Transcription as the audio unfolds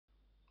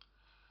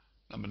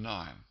Number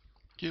 9.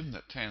 Given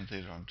that tan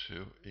theta on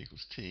 2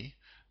 equals t,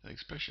 the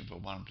expression for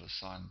 1 plus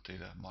sine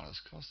theta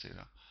minus cos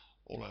theta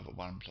all over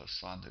 1 plus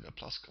sine theta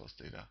plus cos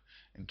theta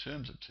in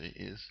terms of t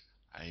is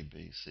a,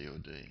 b, c, or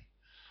d.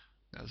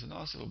 Now there's a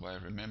nice little way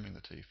of remembering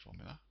the t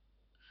formula.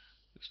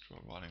 Just draw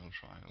a right angle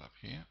triangle up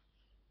here.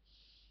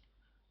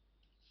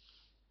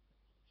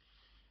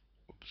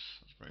 Oops,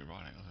 that's very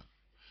right angle.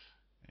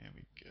 There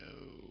we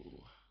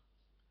go.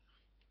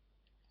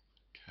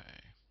 Okay,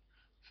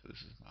 so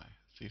this is my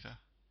theta.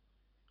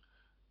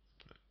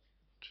 Put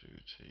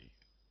 2t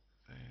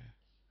there,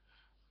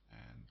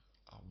 and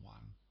a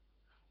 1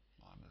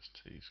 minus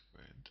t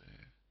squared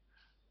there,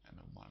 and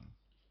a 1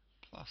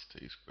 plus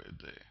t squared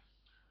there.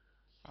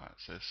 Alright,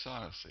 so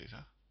sine of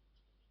theta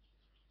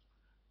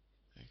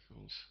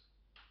equals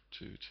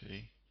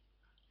 2t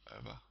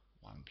over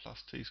 1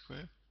 plus t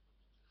squared,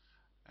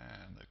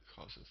 and the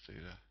cos of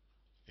theta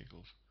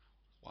equals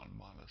 1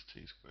 minus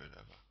t squared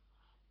over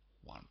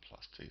 1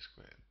 plus t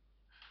squared.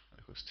 And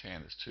of course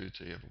tan is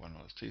 2t over 1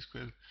 minus t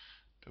squared,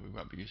 but we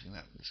won't be using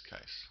that in this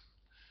case.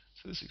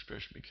 So this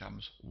expression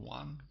becomes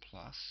 1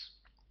 plus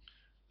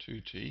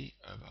 2t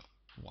over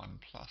 1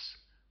 plus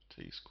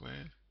t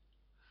squared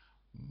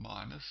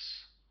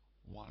minus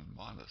 1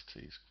 minus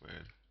t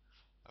squared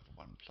over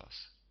 1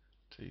 plus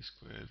t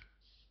squared.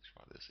 Let's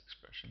write this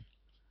expression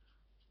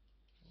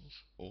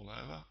all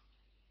over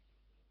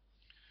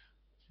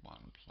 1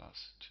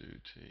 plus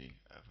 2t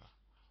over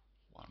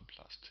 1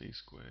 plus t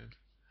squared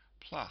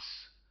plus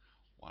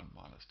 1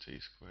 minus t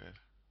squared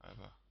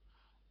over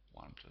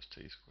 1 plus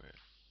t squared.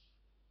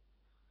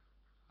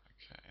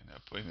 Okay, now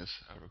putting this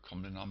over a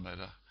common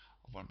denominator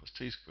of 1 plus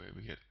t squared,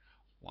 we get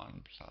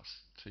 1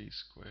 plus t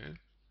squared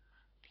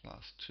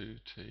plus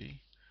 2t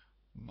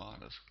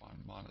minus 1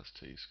 minus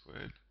t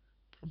squared.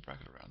 Put a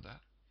bracket around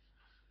that.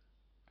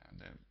 And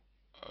then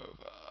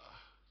over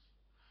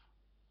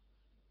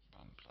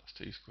 1 plus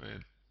t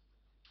squared.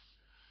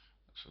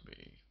 This will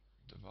be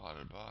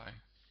divided by,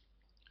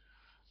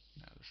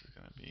 now this is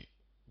going to be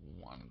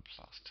 1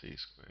 plus t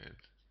squared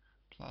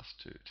plus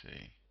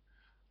 2t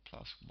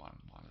plus 1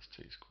 minus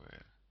t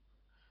squared.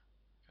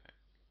 Okay,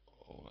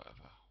 all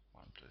over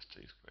 1 plus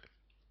t squared.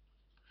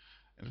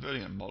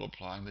 Inverting and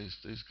multiplying,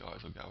 these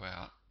guys will go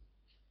out,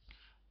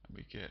 and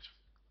we get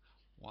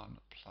 1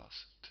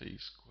 plus t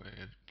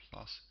squared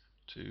plus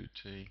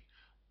 2t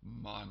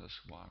minus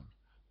 1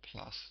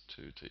 plus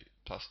 2t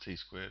plus t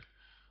squared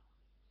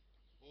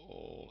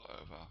all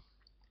over,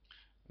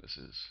 this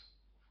is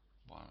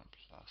 1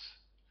 plus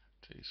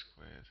t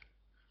squared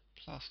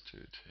plus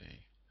 2t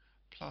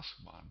plus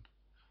 1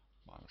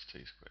 minus t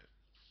squared.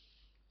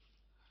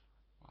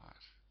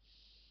 Right.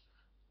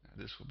 Now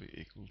this will be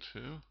equal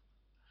to,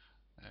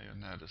 now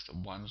you'll notice the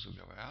 1's will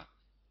go out,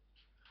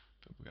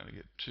 but we're going to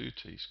get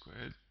 2t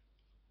squared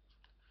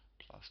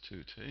plus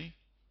 2t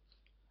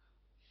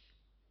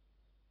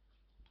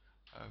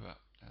over,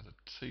 now the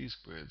t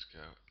squareds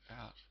go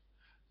out,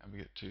 and we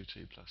get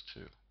 2t plus 2.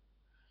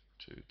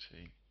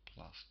 2t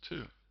plus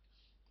 2.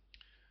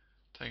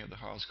 Taking the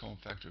highest common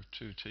factor of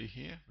 2t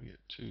here, we get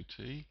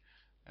 2t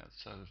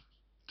outside of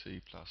t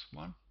plus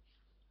 1.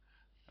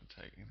 And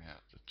taking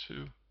out the 2,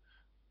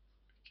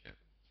 we get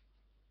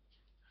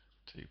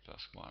t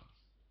plus 1.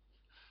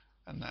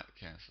 And that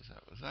cancels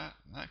out with that,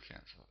 and that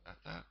cancels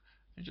out that.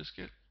 You just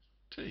get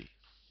t,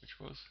 which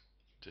was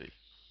d.